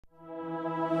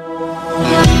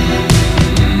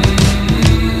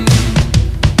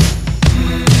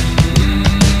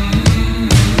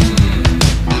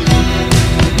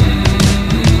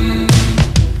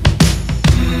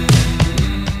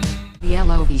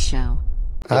Show.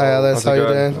 Hi Alice, how you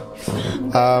doing?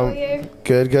 How are you?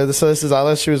 Good. So this is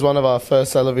Alice. She was one of our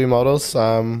first LOV models.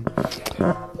 Yeah,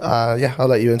 I'll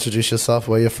let you introduce yourself,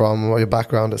 where you're from, what your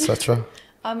background, etc.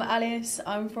 I'm Alice.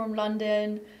 I'm from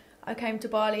London. I came to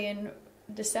Bali in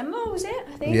December, was it?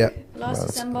 I think. Yeah. Last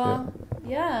December.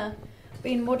 Yeah.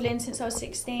 Been modelling since I was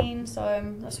 16, so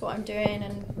that's what I'm doing,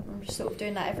 and I'm just sort of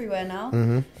doing that everywhere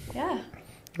now. Yeah.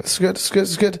 It's good.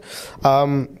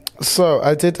 So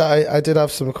I did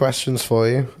have some questions for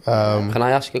you. Can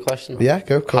I ask you a question? Yeah,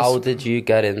 go. Of course. How did you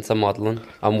get into modelling,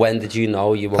 and when did you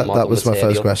know you were modelling? That was material?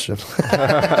 my first question.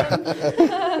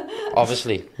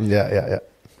 Obviously. Yeah.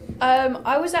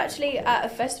 I was actually at a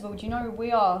festival. Do you know who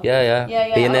we are? Yeah.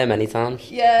 Been there many times.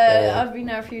 Yeah, I've been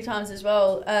there a few times as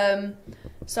well.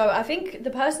 So I think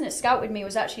the person that scouted me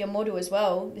was actually a model as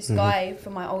well. This guy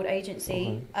from my old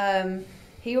agency.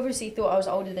 He obviously thought I was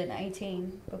older than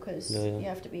 18 because you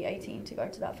have to be 18 to go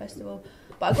to that festival.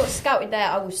 But I got scouted there.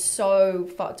 I was so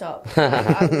fucked up.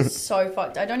 I was so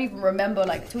fucked. I don't even remember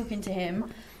like talking to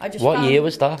him. What year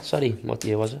was that? Sorry, what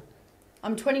year was it?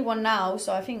 I'm 21 now,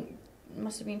 so I think it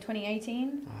must have been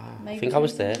 2018. I think I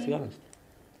was there, to be honest.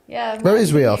 Yeah. Where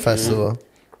is We Are Festival?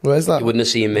 Where's that? You wouldn't have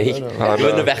seen me. You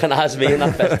wouldn't have recognised me in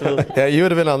that festival. Yeah, you would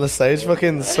have been on the stage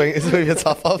fucking swinging with your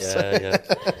top off.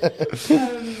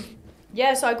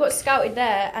 Yeah, so I got scouted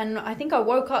there, and I think I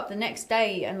woke up the next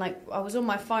day and like I was on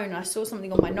my phone and I saw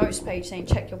something on my notes page saying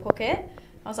check your pocket.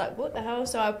 I was like, what the hell?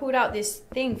 So I pulled out this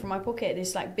thing from my pocket,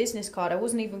 this like business card. I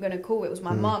wasn't even going to call. It was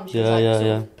my mum. She was sort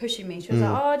of pushing me. She was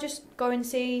like, oh, just go and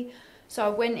see. So I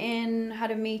went in,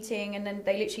 had a meeting, and then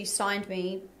they literally signed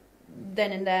me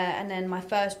then and there. And then my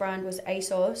first brand was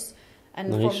ASOS.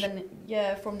 And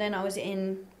from then I was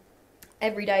in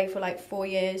every day for like 4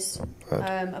 years,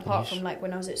 apart from like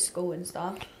when I was at school and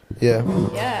stuff. Yeah,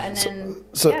 and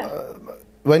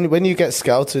then when you get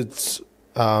scouted to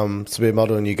be a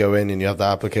model and you go in and you have the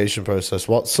application process,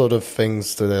 what sort of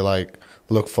things do they like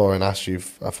look for and ask you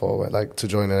for, like to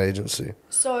join an agency?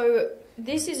 So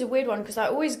this is a weird one because I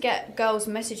always get girls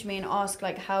message me and ask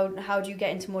like how do you get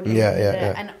into modelling?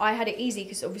 And I had it easy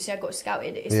because obviously I got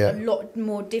scouted. It's a lot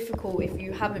more difficult if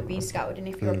you haven't been scouted and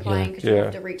if you're applying, because you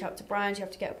have to reach out to brands, you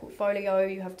have to get a portfolio,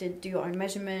 you have to do your own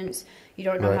measurements, you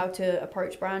don't know how to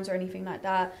approach brands or anything like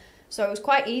that. So it was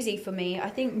quite easy for me. I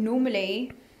think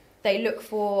normally they look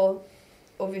for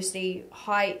obviously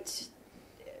height,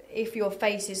 if your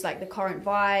face is like the current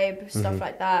vibe, stuff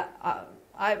like that.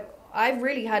 I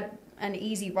really had an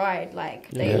easy ride. Like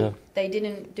they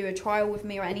didn't do a trial with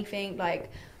me or anything.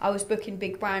 Like I was booking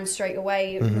big brands straight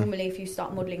away. Normally if you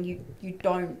start modelling you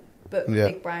don't book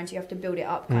big brands, you have to build it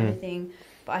up kind of thing.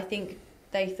 But I think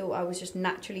they thought I was just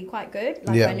naturally quite good.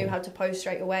 Like I knew how to pose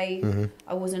straight away.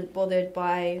 I wasn't bothered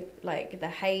by like the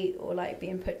hate or like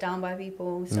being put down by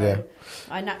people. So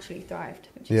I naturally thrived,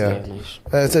 which is good.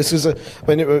 Nice. It's just,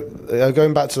 when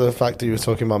going back to the fact that you were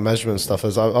talking about measurement stuff,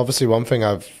 is obviously one thing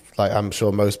I'm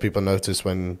sure most people notice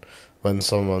when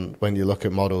you look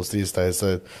at models these days,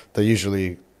 they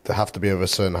have to be of a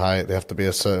certain height, they have to be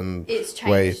a certain it's changed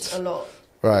weight. A lot,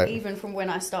 right? Even from when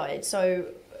I started. So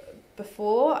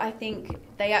before, I think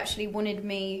they actually wanted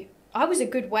me. I was a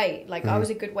good weight, I was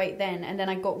a good weight then, and then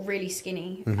I got really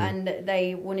skinny, and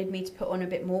they wanted me to put on a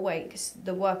bit more weight because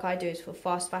the work I do is for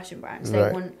fast fashion brands.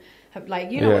 They want.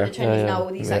 Like, you know what the trend is now,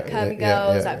 all these like curvy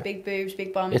girls, like big boobs,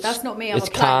 big bums. That's not me. I'm it's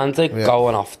kind of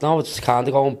going off now. It's kind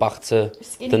of going back to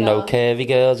the no curvy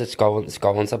girls. It's going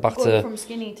to back to from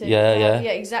skinny to yeah,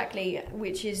 exactly.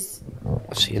 Which is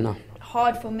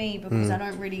hard for me because I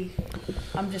don't really.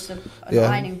 I'm just an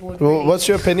ironing board. Well, what's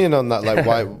your opinion on that?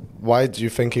 Like, why do you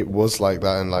think it was like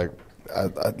that? And like.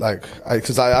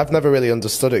 Because I've never really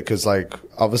understood it, because like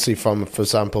obviously for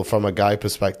example from a guy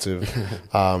perspective,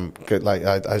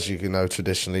 as you know,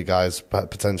 traditionally guys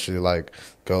potentially like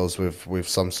girls with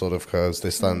some sort of curves,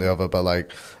 this, that and the other, but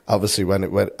like obviously when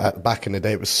it went back in the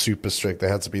day it was super strict. They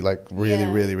had to be like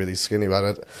really skinny,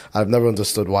 but I've never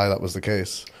understood why that was the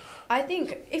case. I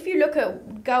think if you look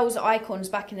at girls' icons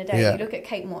back in the day, you look at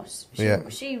Kate Moss.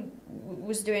 She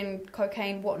was doing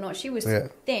cocaine, whatnot. She was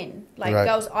thin.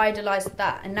 Girls idolised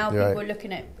that. And now people are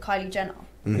looking at Kylie Jenner.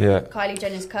 Kylie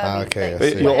Jenner's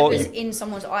curvy. Whatever's in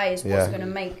someone's eye is what's going to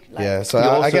make... so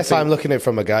I guess I'm looking at it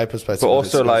from a guy perspective. But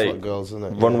also like girls, isn't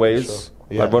it? Runways,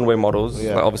 like runway models.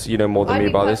 Like obviously you know more than me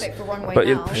about this.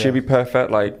 But she'd be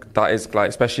perfect. Like that is like,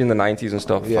 especially in the 90s and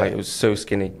stuff, like it was so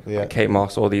skinny. Like Kate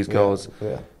Moss, all these girls.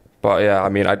 But yeah, I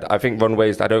mean, I think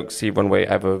runways, I don't see runway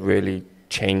ever really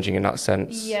changing in that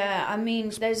sense. Yeah, I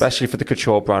mean, there's... Especially for the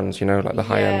couture brands, you know, like the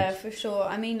high end. Yeah, for sure.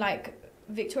 I mean, like,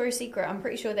 Victoria's Secret, I'm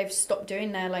pretty sure they've stopped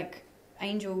doing their, like,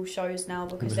 angel shows now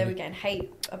because they were getting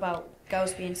hate about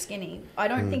girls being skinny. I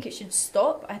don't think it should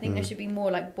stop. I think there should be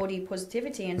more like body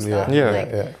positivity and stuff.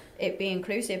 It be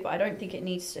inclusive, but I don't think it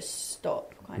needs to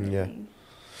stop kind of thing.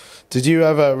 Did you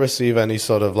ever receive any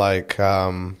sort of like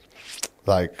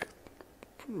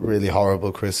really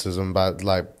horrible criticism about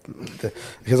like,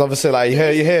 because obviously like you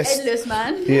hear endless,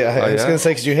 man. I was gonna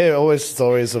say, because you hear always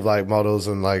stories of like models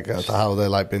and like how they're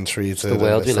like been treated. It's the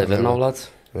world we live in now, lad.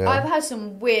 I've had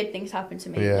some weird things happen to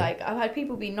me. Like I've had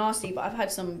people be nasty, but I've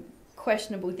had some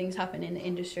questionable things happen in the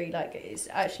industry. Like it's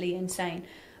actually insane.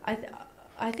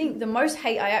 I think the most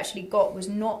hate I actually got was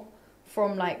not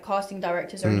from like casting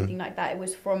directors or anything like that. It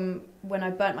was from when I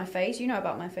burnt my face. You know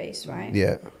about my face, right?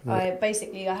 Yeah. I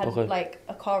had like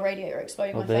a car radiator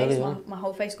exploding my face. My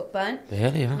whole face got burnt.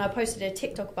 And I posted a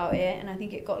TikTok about it, and I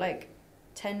think it got like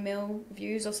 10 mil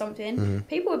views or something.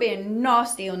 People were being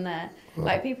nasty on there.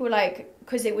 Like people like,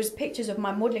 because it was pictures of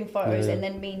my modelling photos and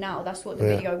then me now. That's what the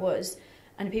video was.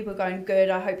 And people going, good,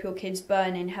 I hope your kids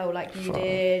burn in hell like you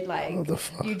did. Like,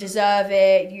 you deserve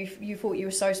it. You thought you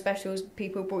were so special.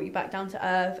 People brought you back down to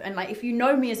earth. And, like, if you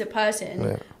know me as a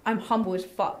person, I'm humble as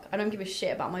fuck. I don't give a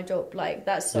shit about my job. Like,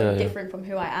 that's so different from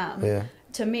who I am.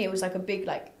 To me, it was, like, a big,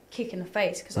 like, kick in the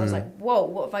face. Because I was like, whoa,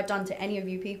 what have I done to any of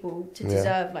you people to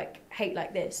deserve, like, hate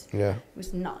like this? It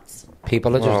was nuts.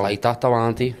 People are just like that, though,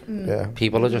 aren't they?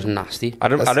 People are just nasty. I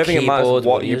don't think it matters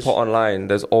what you put online.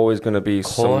 There's always going to be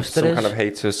some kind of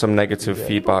haters, some negative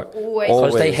feedback.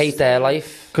 Because they hate their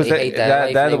life. Because they hate their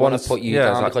life. They're the ones to put you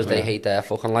down because they hate their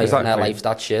fucking life and their life's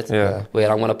that shit.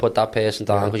 Where I'm going to put that person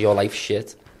down because your life's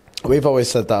shit. We've always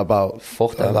said that about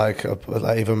like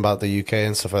even about the UK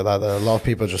and stuff like that. A lot of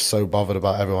people are just so bothered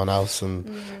about everyone else,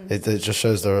 and it just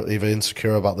shows they're either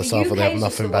insecure about themselves or they have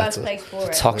nothing better.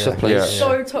 Toxic place.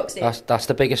 So toxic. That's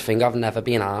the biggest thing. I've never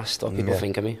been asked what people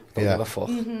think of me. Don't give a fuck.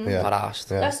 Not asked.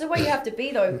 That's the way you have to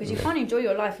be though, because you can't enjoy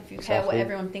your life if you care what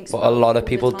everyone thinks. But a lot of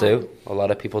people do. A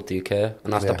lot of people do care,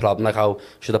 and that's the problem. Like, how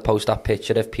should I post that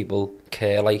picture if people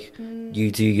care? Like, you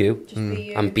do you,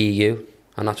 and be you.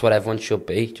 And that's what everyone should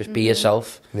be. Just be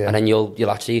yourself. And then you'll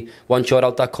actually, once you're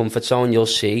out that comfort zone, you'll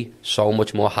see so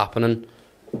much more happening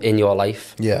in your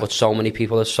life. But so many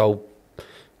people are so,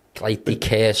 like, they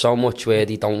care so much where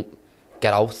they don't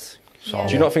get out. So.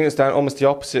 Do you not think it's almost the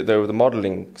opposite, though, with the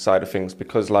modelling side of things?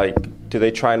 Because, like, do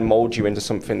they try and mould you into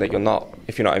something that you're not,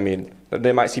 if you know what I mean?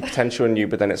 They might see potential in you,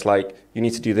 but then it's like, you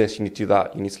need to do this, you need to do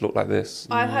that, you need to look like this.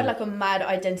 I've had like a mad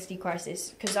identity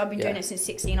crisis because I've been doing it since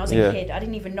 16. I was a kid. I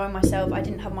didn't even know myself. I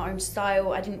didn't have my own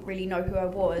style. I didn't really know who I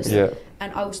was.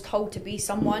 And I was told to be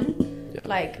someone.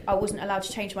 Like, I wasn't allowed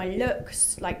to change my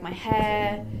looks, like my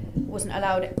hair, wasn't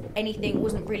allowed anything,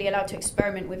 wasn't really allowed to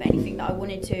experiment with anything that I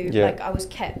wanted to. Like, I was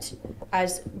kept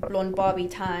as blonde Barbie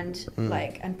tanned,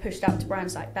 like, and pushed out to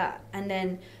brands like that. And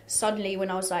then suddenly when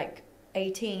I was like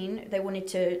 18, they wanted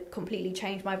to completely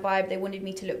change my vibe. They wanted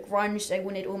me to look grunge. They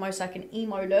wanted almost like an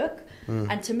emo look.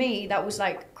 And to me, that was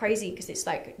like crazy because it's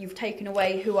like you've taken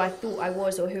away who I thought I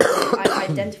was or who I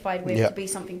identified with to be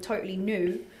something totally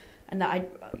new. And that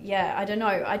I don't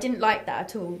know. I didn't like that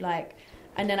at all. Like,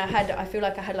 and then I feel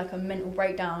like I had like a mental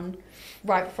breakdown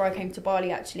right before I came to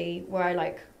Bali actually, where I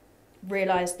like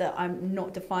realized that I'm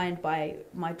not defined by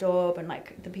my job and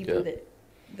like the people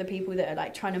that are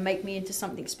like trying to make me into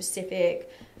something specific.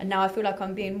 And now I feel like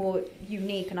I'm being more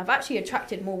unique, and I've actually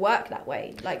attracted more work that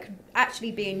way. Like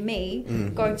actually being me,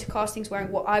 going to castings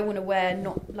wearing what I want to wear,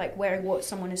 not like wearing what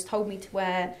someone has told me to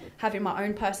wear, having my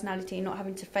own personality and not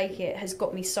having to fake it has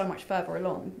got me so much further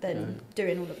along than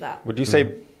doing all of that. Would you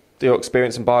say your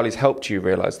experience in Bali's helped you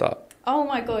realise that? Oh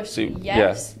my gosh,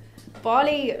 yes.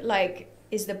 Bali, like,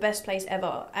 is the best place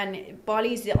ever, and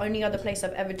Bali is the only other place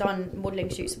I've ever done modelling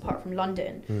shoots apart from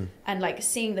London. And like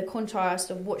seeing the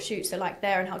contrast of what shoots are like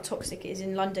there and how toxic it is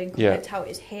in London compared to how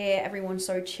it is here. Everyone's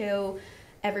so chill,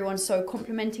 everyone's so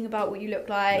complimenting about what you look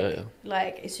like.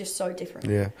 Like it's just so different.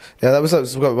 That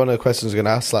was one of the questions I was going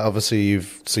to ask. Like obviously you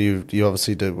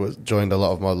obviously joined a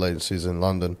lot of model agencies in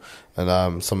London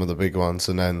and some of the big ones,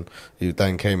 and then you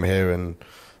then came here. And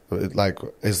like,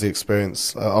 is the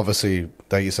experience obviously,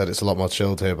 like you said, it's a lot more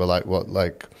chilled here, but like what,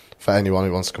 like for anyone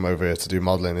who wants to come over here to do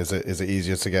modelling, is it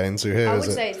easier to get into here? I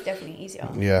would say it's definitely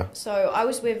easier. So I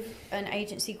was with an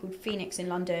agency called Phoenix in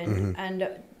London, and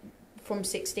from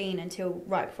 16 until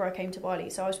right before I came to Bali,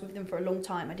 so I was with them for a long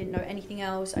time. I didn't know anything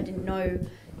else. I didn't know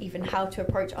even how to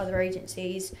approach other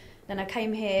agencies. Then I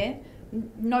came here,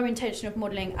 no intention of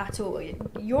modelling at all.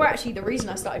 You're actually the reason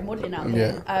I started modelling out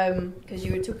here, because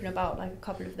you were talking about like a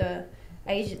couple of the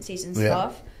agencies and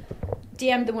stuff.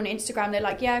 DM'd them on Instagram. They're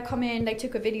like, yeah, come in. They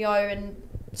took a video and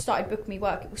started booking me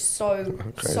work. It was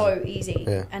so easy.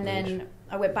 And then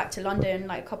I went back to London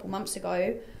like a couple months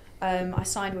ago. I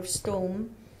signed with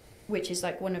Storm, which is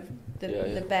like one of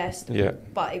the best. Yeah.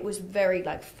 But it was very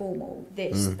like formal.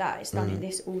 That is done in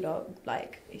this order.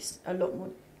 Like it's a lot more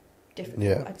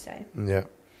difficult, I'd say. Yeah.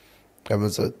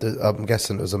 I'm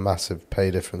guessing it was a massive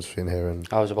pay difference between here and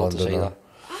I was about London, to say that.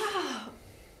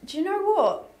 Do you know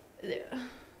what?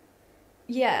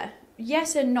 Yeah.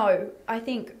 Yes and no. I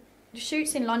think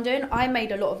shoots in London, I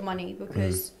made a lot of money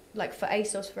because, like for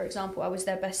ASOS, for example, I was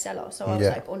their best seller. So I was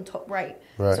like on top rate.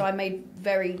 Right. So I made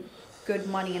very good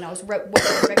money and I was working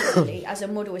regularly. As a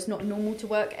model, it's not normal to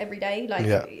work every day. Like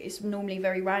it's normally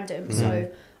very random.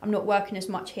 So I'm not working as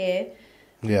much here.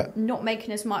 Yeah. Not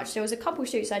making as much. There was a couple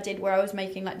shoots I did where I was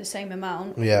making like the same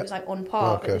amount. Yeah. It was like on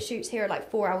par. Okay. But the shoots here are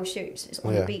like 4-hour shoots. It's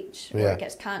on the beach or it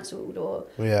gets cancelled or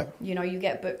you know, you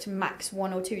get booked max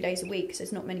 1 or 2 days a week because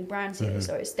there's not many brands here.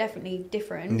 So it's definitely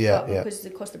different. But because the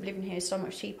cost of living here is so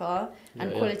much cheaper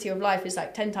and quality of life is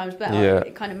like 10 times better,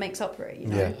 it kind of makes up for it, you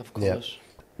know? Yeah, of course.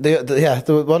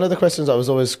 One of the questions I was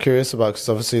always curious about, because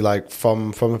obviously like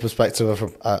from a perspective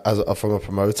of from a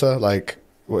promoter, like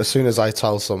as soon as I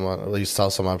tell someone, or at least tell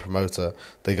someone I'm a promoter,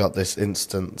 they got this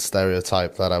instant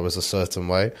stereotype that I was a certain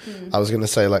way. I was going to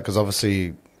say, like, because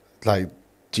obviously, like,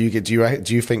 do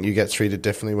you think you get treated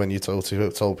differently when you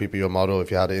told people your model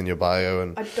if you had it in your bio?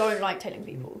 And I don't like telling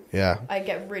people. Yeah, I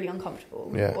get really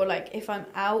uncomfortable. Yeah. Or like if I'm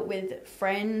out with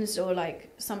friends or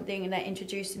like something and they're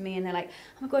introducing me and they're like,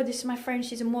 oh my god, this is my friend,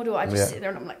 she's a model. I just sit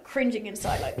there and I'm like cringing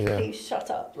inside, like please shut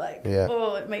up. Like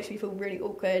oh, it makes me feel really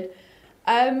awkward.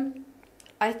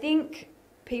 I think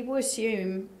people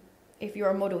assume if you're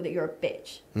a model that you're a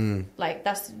bitch. Like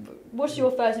what's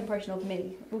your first impression of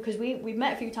me? Because we've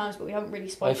met a few times but we haven't really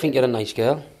spoken. I think you're a nice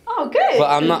girl. Oh good. But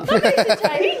I'm not that makes a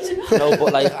change. No,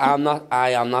 but like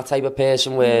I am that type of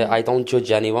person where I don't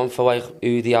judge anyone for like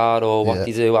who they are or what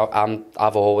they do.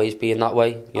 I've always been that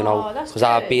way, you know, because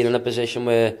I've been in a position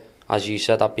where, as you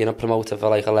said, I've been a promoter for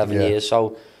like 11 years,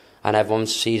 so and everyone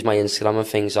sees my Instagram and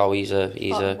thinks, oh, he's a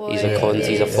cunt,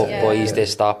 he's a fuckboy, he's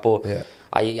this, that, but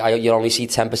you only see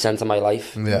 10% of my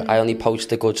life. I only post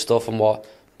the good stuff and what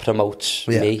promotes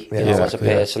me, you know, as a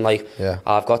person. Like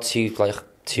I've got two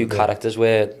characters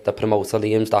where the promoter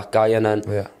Liam's that guy, and then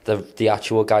the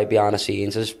actual guy behind the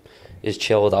scenes is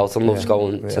chilled out and loves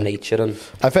going to nature. And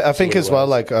I think as well,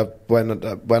 like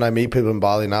when I meet people in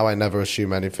Bali now, I never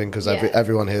assume anything because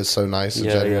everyone here is so nice and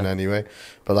genuine anyway.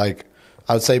 But like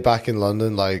I would say back in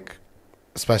London, like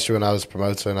especially when I was a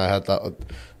promoter and I had that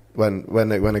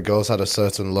when a girl's had a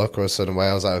certain look or a certain way,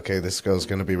 I was like, okay, this girl's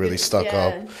going to be really stuck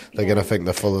up. They're going to think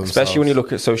they're full of themselves. Especially when you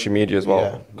look at social media as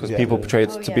well, because people portray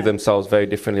to be themselves very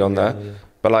differently on there.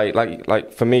 But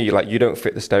like for me, like you don't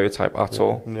fit the stereotype at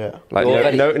all.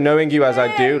 Like knowing you as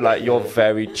I do, like you're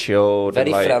very chilled,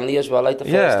 very and, friendly as well. Like the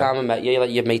first time I met you, like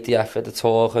you make the effort to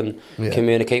talk and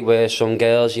communicate. Where some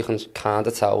girls you can kind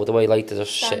of tell the way like they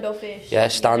just standoffish.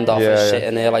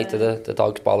 Sitting there like the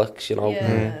dog's bollocks, you know.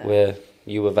 Where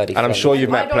you were very friendly. And I'm sure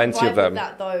you've met plenty of them.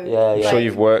 That, though. I'm sure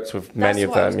you've worked with many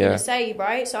of them. That's what I was going to say,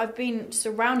 right? So I've been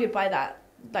surrounded by that.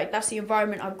 Like that's the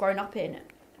environment I've grown up in.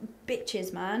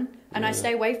 Bitches, man. And I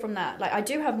stay away from that. Like I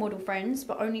do have model friends,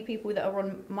 but only people that are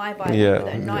on my vibe, people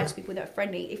that are nice, people that are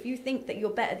friendly. If you think that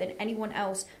you're better than anyone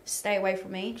else, stay away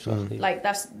from me. Like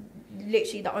that's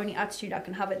literally the only attitude I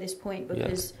can have at this point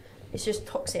because it's just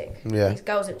toxic. These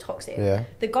girls are toxic.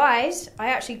 The guys I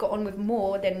actually got on with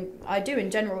more than I do in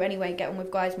general anyway, get on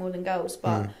with guys more than girls,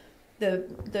 but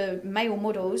the male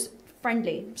models,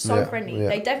 friendly, friendly.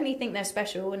 They definitely think they're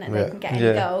special and that they can get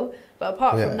any girl, but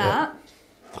apart from that,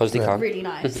 because they can. Really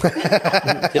nice.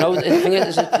 You know, the thing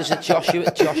is it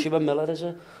Joshua Miller, is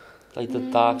it? Like the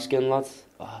dark skinned lad.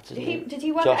 Oh, did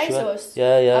he work at ASOS?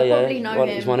 Yeah. I probably know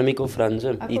him. He's one of my good friends. He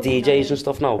DJs and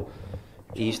stuff now.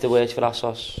 He used to work for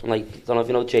ASOS. And like, I don't know if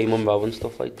you know Jay Monroe and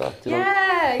stuff like that. You know?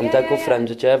 I'm dead good friends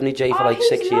with Jay. I've known Jay for like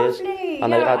 6 years.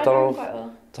 And I don't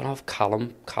know if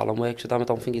Callum works with them. I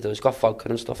don't think he does. He's got vodka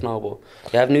and stuff now, but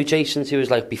I knew Jason who was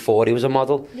like before he was a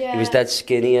model. He was dead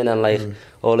skinny, and then like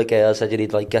all the girls said you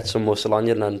need like get some muscle on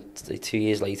you, and then 2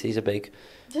 years later he's a big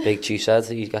cheesehead.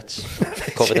 He gets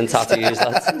covered in tattoos.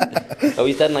 Oh,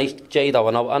 he's dead nice, Jay though.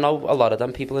 I know a lot of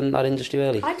them people in that industry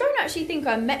really. I don't actually think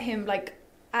I met him like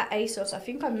at ASOS. I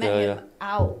think I met him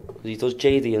out. He does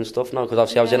JD and stuff now, because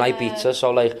obviously I was in Ibiza,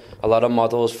 so like a lot of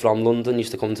models from London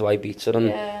used to come to Ibiza,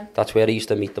 and that's where I used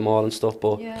to meet them all and stuff.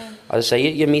 But as I say,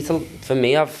 you meet them. For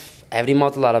me, every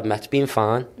model that I've met's been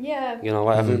fine. You know,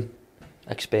 I haven't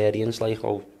experienced like,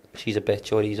 oh, she's a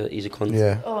bitch or he's a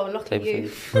cunt. Oh, look at you.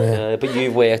 But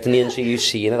you've worked in the industry, you've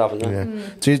seen it, haven't you?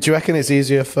 Do you reckon it's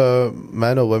easier for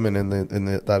men or women in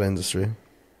that industry?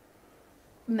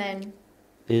 Men.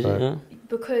 Is it? Yeah.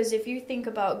 Because if you think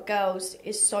about girls,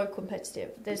 it's so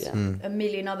competitive. There's a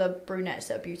million other brunettes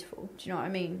that are beautiful. Do you know what I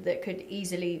mean? That could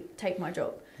easily take my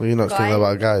job. Well, you're not thinking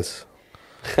about guys.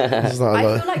 I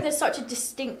feel like there's such a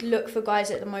distinct look for guys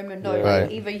at the moment, though. Right.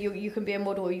 Like, either you can be a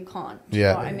model or you can't. Do you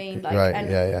know what I mean? Like, right.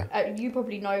 And you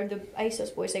probably know the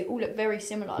ASOS boys. They all look very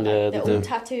similar. Like, Yeah, they're they all do.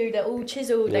 tattooed. They're all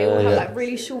chiseled. They Yeah, all have yeah. like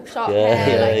really short, sharp Yeah,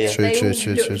 hair. yeah, Like yeah. they all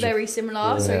True. look very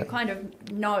similar. So you kind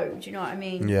of know. Do you know what I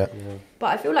mean? Yeah. But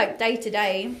I feel like day to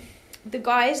day, the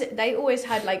guys, they always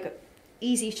had like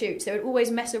easy shoots. They would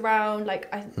always mess around.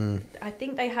 Like I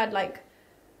think they had like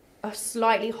a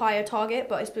slightly higher target,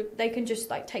 but they can just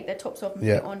like take their tops off and put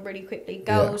it on really quickly.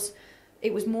 Girls,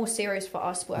 it was more serious for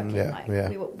us working.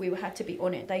 We had to be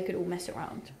on it. They could all mess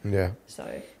around. Yeah. So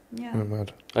yeah.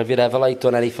 Mad. Have you ever like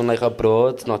done anything like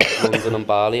abroad, not London and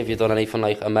Bali? Have you done anything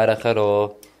like America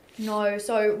or? No.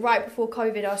 So right before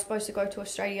COVID, I was supposed to go to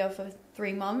Australia for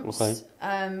 3 months. Okay.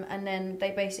 And then they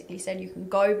basically said you can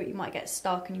go, but you might get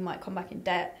stuck and you might come back in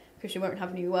debt because you won't have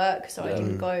any work. So I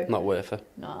didn't go. Not worth it.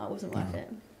 No, it wasn't worth it.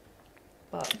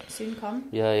 But soon come.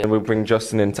 Yeah. And we'll bring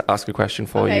Justin in to ask a question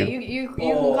for you. Okay, you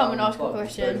can come and ask a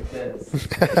question.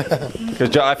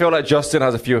 Because I feel like Justin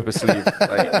has a few up his sleeve.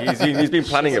 Like, he's been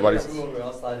planning it, but he's...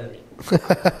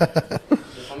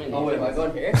 Oh wait, am I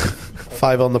going here?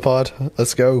 5 on the pod.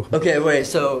 Let's go. Okay, wait.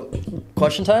 So,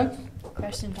 question time?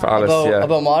 Question For time. Alice,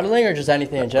 About modeling or just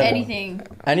anything in general? Anything.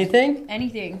 Anything?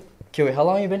 Anything. Okay, wait. How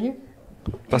long have you been here?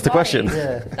 That's the question.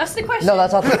 Yeah. That's the question. No,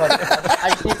 that's not the question. I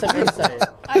just need some insight.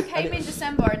 I came in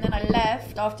December and then I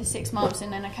left after 6 months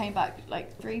and then I came back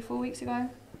like 3-4 weeks ago.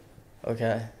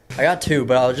 Okay. I got 2,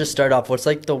 but I'll just start off. What's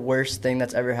like the worst thing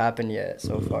that's ever happened yet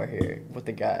so far here with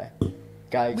the guy?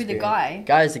 With the guy?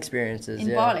 Guy's experiences.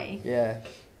 In Bali? Yeah.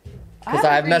 I Because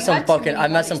haven't I've met really some had too fucking, many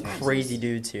I've met bad some experiences. crazy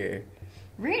dudes here.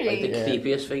 Really? Like the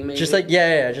creepiest thing, maybe. Just like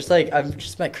just like I've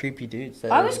just met creepy dudes.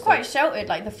 I was quite sheltered.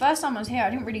 Like the first time I was here, I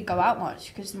didn't really go out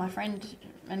much because my friend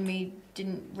and me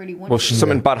didn't really want Well, to.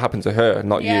 something bad happened to her,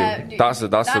 not Yeah, you. dude, That's a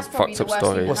that's fucked probably up the worst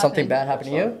story. thing. Was something bad happen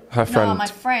to you? Her friend. No, my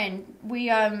friend. We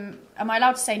am I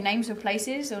allowed to say names of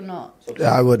places or not?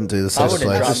 Yeah, I wouldn't do the I same wouldn't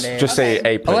place. drop Just, names. just say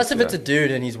Okay. a place. Unless if it's a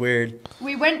dude and he's weird.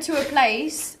 We went to a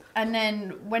place and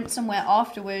then went somewhere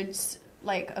afterwards,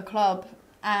 like a club,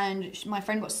 and my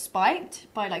friend got spiked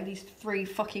by like these 3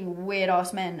 fucking weird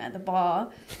ass men at the bar.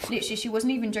 Literally, she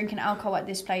wasn't even drinking alcohol at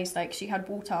this place. Like, she had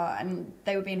water and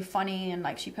they were being funny, and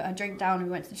like she put her drink down and we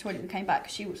went to the toilet. We came back.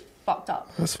 She was fucked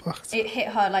up. That's fucked. It hit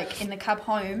her like in the cab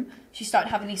home. She started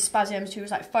having these spasms. She was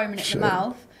like foaming at the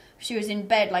mouth. She was in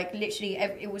bed like literally.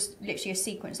 It was literally a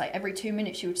sequence. Like every 2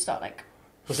 minutes, she would start like.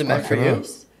 Was it meant for you?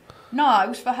 No, it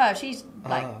was for her. She's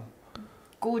like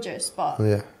gorgeous, but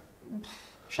Yeah.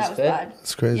 that was fit? bad.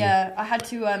 It's crazy. Yeah, I had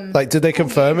to. Like, did they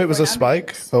confirm it was a spike?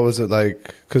 ambulance. Or was it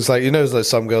like... Because, like, you know, like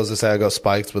some girls that say I got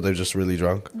spiked, but they're just really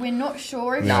drunk. We're not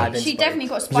sure if Nah, she been spiked. definitely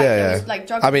got spiked. Yeah, There yeah. was, like,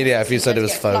 drug I mean, yeah, if you abuse, said it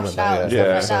just was get foam flushed and out that, and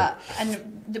yeah. stuff like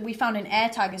that. And we found an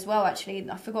AirTag as well. Actually,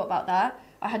 I forgot about that.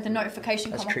 I had the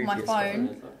notification That's come up on my creepy as fuck.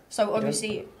 phone. So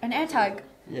obviously, an AirTag.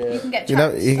 Yeah. You can get You know,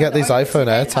 tracked. you can get So these the iPhone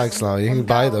OTC AirTags now, you on can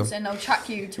buy girls, them. and they'll track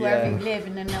you to wherever Yeah. you live,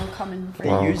 and then they'll come and They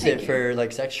Wow. use take it you. for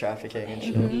like sex trafficking and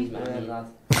shit. These men and that.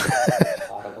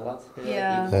 Horrible, that.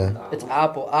 Yeah. It's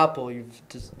Apple. Apple, you've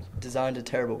designed a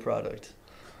terrible product.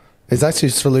 It's actually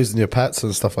just for losing your pets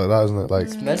and stuff like that, isn't it? Like,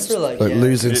 Mm. Meant for like, like yeah.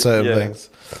 losing certain Yeah. things,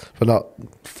 but not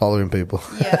following people.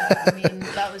 Yeah, I mean,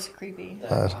 that was creepy.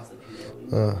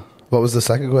 What was the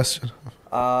second question?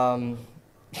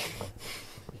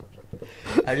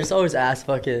 I just always ask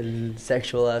fucking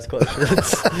sexual ass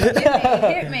questions.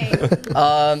 Hit me.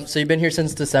 So you've been here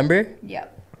since December? Yeah.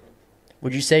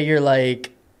 Would you say you're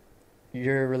like,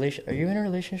 you're are you in a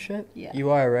relationship? Yeah. You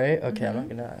are, right? Okay, I'm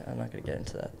not gonna get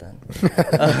into that then. Good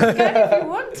if you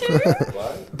want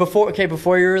to.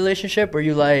 Before your relationship, were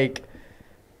you like,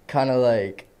 kind of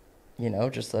like, you know,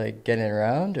 just like getting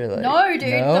around or like? No, dude.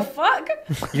 no? The fuck?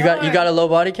 You got a low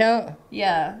body count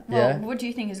Yeah. Well, Yeah. what do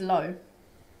you think is low?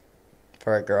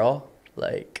 for a girl?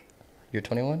 Like, you're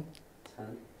 21?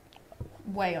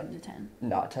 Way under 10.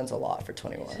 No, 10's a lot for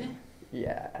 21.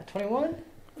 Yeah, 21?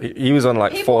 He was on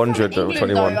like People 400 from or England,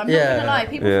 21. though, I'm Yeah. not gonna lie.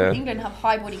 People Yeah. from England have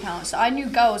high body counts. I knew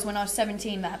girls when I was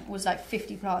 17 that was like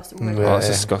 50 plus already. Oh, that's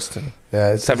Yeah. disgusting.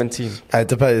 Yeah, it's 17. It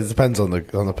depends on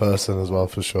the person as well,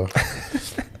 for sure.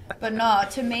 But nah,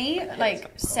 to me,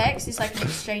 like sex is like an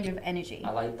exchange of energy.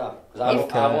 I like that.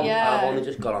 Because I've only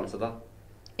just got onto that.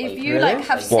 If you Really? like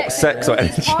have What, sex sex with or all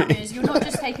these energy? partners, you're not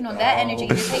just taking on their energy,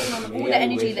 you're taking on all the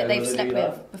energy that they've slept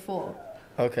with before.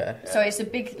 Okay. So it's a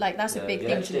big, like that's a big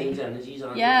thing to me. Energies,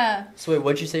 aren't Yeah. So wait,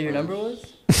 what'd you say your number was?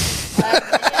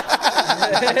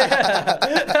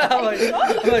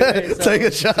 Take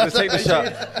a shot. Let's take the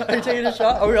shot. Are you taking a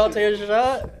shot? Are we all taking a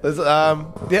shot?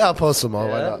 Yeah, I'll post some more.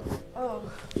 Why not? Oh.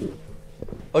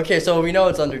 Okay, so we know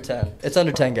it's under 10. It's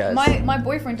under 10, guys. My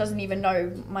boyfriend doesn't even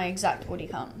know my exact body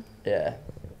count. Yeah.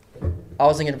 I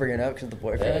wasn't gonna bring it up because the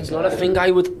boyfriend. It's not a thing I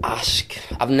would ask.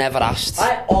 I've never asked.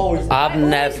 I always. I've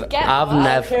never. Don't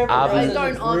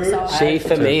answer. See,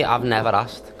 for me, I've never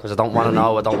asked because I don't want to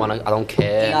know. I don't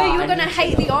care. Either you're gonna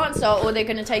hate the answer or they're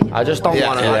gonna take it. I just don't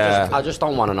want to know. Yeah. I just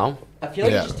don't want to know. I feel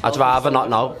like you just I'd rather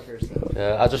not know.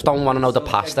 Yeah, I just don't want to know the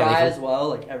past or guy anything. as well,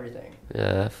 like everything.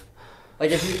 Yeah. Like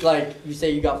if you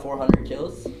say you got 400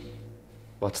 kills.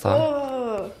 What's that?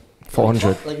 Oh.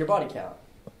 400. Like your body count.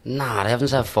 Nah, I haven't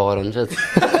said 400.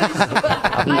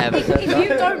 I've never said If that. you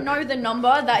don't know the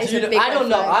number, that is a big. I don't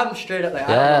know. flag. I'm straight up like.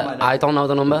 Yeah, I don't know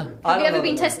the number. Have you ever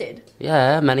been tested?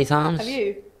 Yeah, many times. Have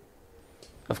you?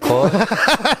 Of course.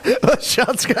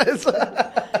 Shots, guys.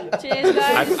 Cheers,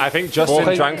 guys. I think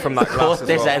Justin drank from that glass Cut as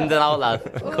this well. ending out, lad.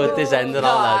 Cut this ending No,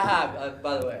 out, I lad. have.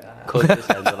 By the way, I have. Cut this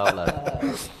ending out,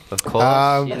 lad. Of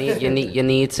course, you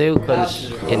need to, because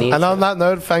you need. And on that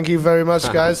note, thank you very much,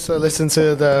 guys, for listening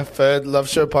to the third Love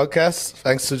Show podcast.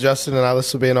 Thanks to Justin and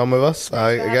Alice for being on with us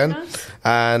again.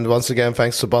 And once again,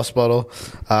 thanks to Boss Bottle.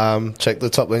 Check the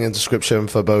top link in the description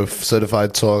for both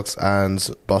Certified Talks and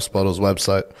Boss Bottle's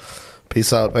website.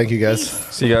 Peace out. Thank you, guys.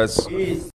 See you guys. Peace.